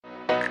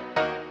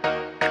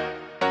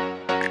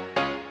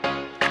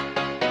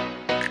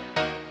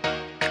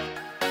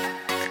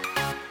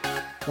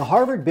The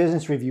Harvard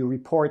Business Review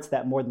reports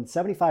that more than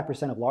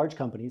 75% of large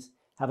companies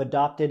have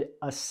adopted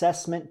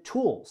assessment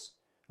tools,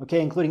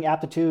 including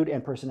aptitude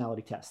and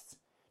personality tests,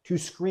 to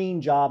screen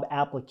job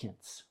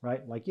applicants,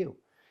 right, like you.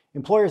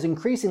 Employers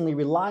increasingly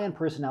rely on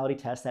personality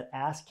tests that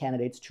ask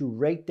candidates to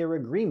rate their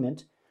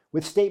agreement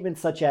with statements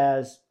such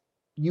as,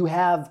 you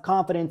have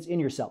confidence in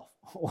yourself,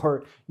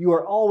 or you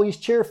are always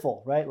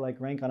cheerful, right,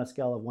 like rank on a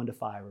scale of 1 to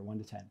 5 or 1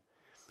 to 10.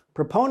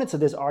 Proponents of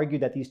this argue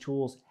that these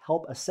tools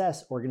help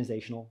assess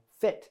organizational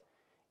fit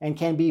and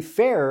can be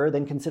fairer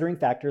than considering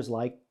factors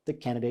like the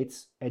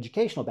candidate's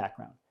educational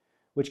background,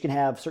 which can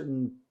have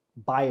certain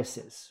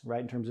biases,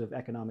 right, in terms of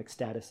economic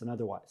status and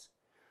otherwise.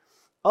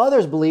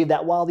 Others believe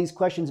that while these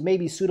questions may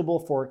be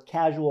suitable for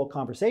casual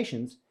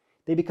conversations,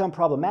 they become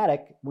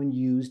problematic when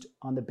used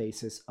on the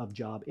basis of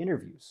job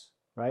interviews,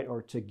 right,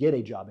 or to get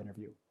a job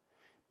interview.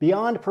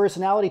 Beyond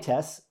personality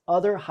tests,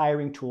 other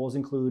hiring tools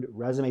include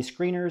resume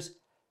screeners,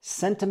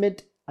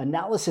 sentiment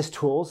analysis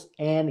tools,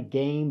 and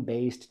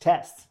game-based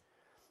tests.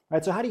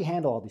 Right, so how do you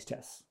handle all these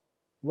tests?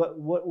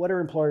 What are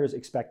employers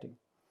expecting?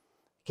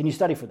 Can you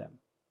study for them?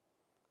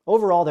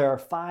 Overall, there are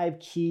 5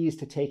 keys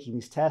to taking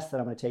these tests that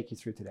I'm going to take you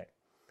through today.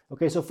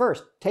 Okay, so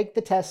first, take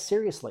the test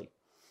seriously.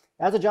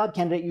 As a job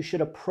candidate, you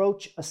should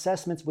approach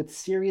assessments with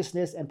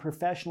seriousness and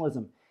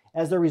professionalism,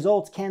 as the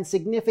results can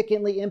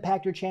significantly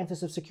impact your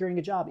chances of securing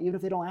a job, even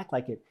if they don't act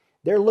like it.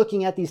 They're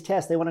looking at these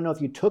tests. They want to know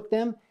if you took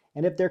them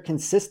and if they're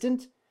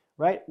consistent,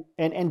 right?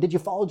 And did you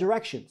follow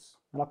directions?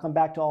 And I'll come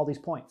back to all these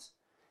points.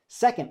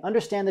 Second,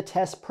 understand the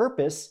test's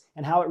purpose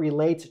and how it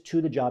relates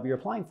to the job you're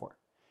applying for.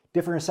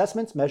 Different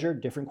assessments measure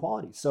different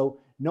qualities. So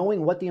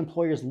knowing what the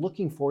employer is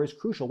looking for is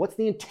crucial. What's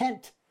the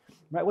intent,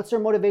 right? What's their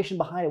motivation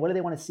behind it? What do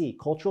they want to see?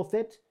 Cultural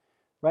fit,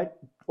 right?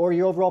 Or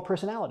your overall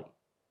personality.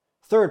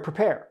 Third,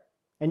 prepare.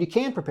 And you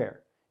can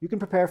prepare. You can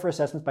prepare for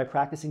assessments by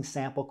practicing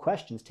sample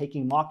questions,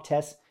 taking mock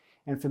tests,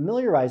 and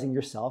familiarizing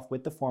yourself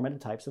with the format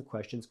and types of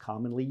questions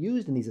commonly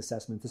used in these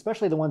assessments,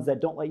 especially the ones that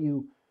don't let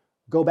you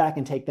go back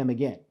and take them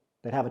again,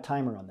 that have a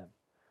timer on them.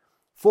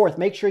 Fourth,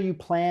 make sure you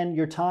plan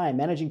your time.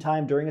 Managing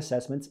time during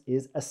assessments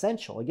is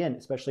essential, again,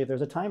 especially if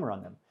there's a timer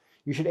on them.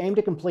 You should aim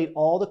to complete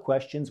all the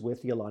questions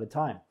with the allotted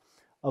time,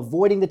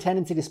 avoiding the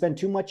tendency to spend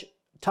too much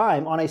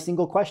time on a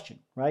single question,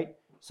 right?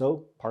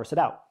 So parse it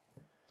out.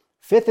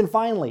 Fifth and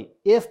finally,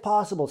 if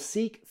possible,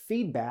 seek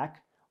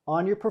feedback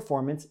on your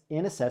performance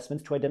in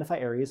assessments to identify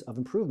areas of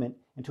improvement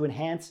and to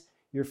enhance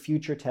your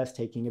future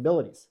test-taking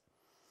abilities.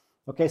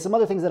 Okay, some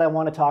other things that I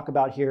want to talk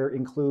about here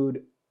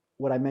include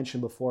what I mentioned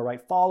before, right?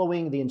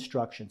 Following the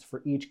instructions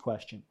for each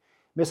question.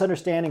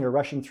 Misunderstanding or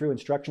rushing through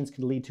instructions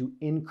can lead to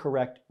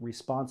incorrect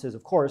responses,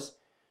 of course,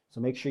 so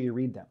make sure you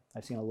read them.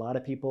 I've seen a lot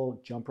of people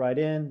jump right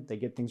in, they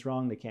get things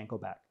wrong, they can't go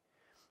back.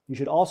 You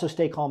should also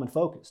stay calm and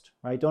focused,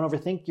 right? Don't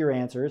overthink your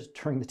answers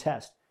during the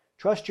test.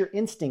 Trust your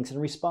instincts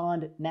and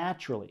respond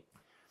naturally.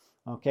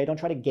 Okay, don't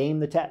try to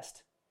game the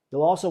test.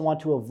 You'll also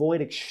want to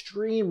avoid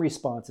extreme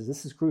responses.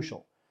 This is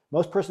crucial.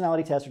 Most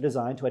personality tests are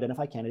designed to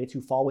identify candidates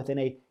who fall within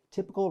a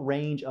typical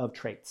range of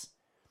traits,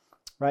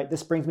 right?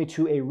 This brings me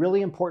to a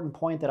really important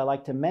point that I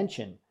like to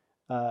mention.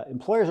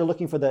 Employers are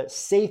looking for the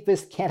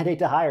safest candidate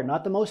to hire,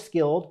 not the most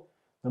skilled,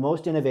 the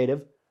most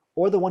innovative,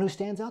 or the one who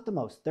stands out the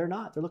most. They're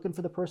not. They're looking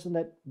for the person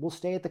that will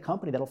stay at the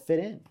company, that'll fit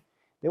in.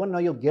 They want to know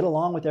you'll get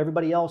along with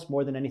everybody else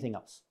more than anything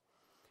else.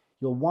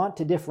 You'll want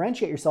to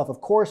differentiate yourself,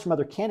 of course, from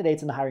other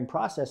candidates in the hiring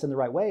process in the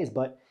right ways,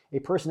 but a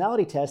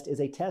personality test is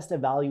a test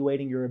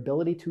evaluating your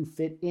ability to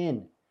fit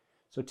in.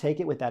 So take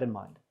it with that in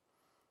mind.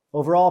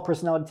 Overall,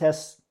 personality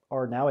tests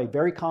are now a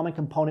very common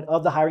component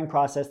of the hiring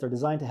process. They're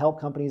designed to help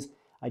companies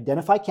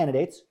identify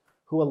candidates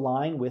who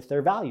align with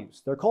their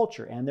values, their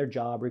culture, and their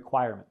job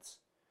requirements.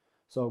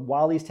 So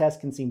while these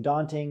tests can seem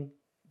daunting,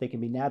 they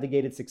can be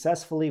navigated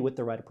successfully with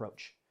the right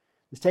approach.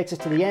 This takes us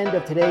to the end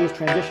of today's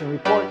Transition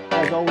Report.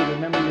 As always,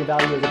 remember your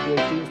value as a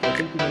PhD for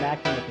thinking and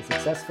acting like a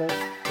successful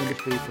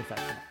industry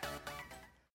professional.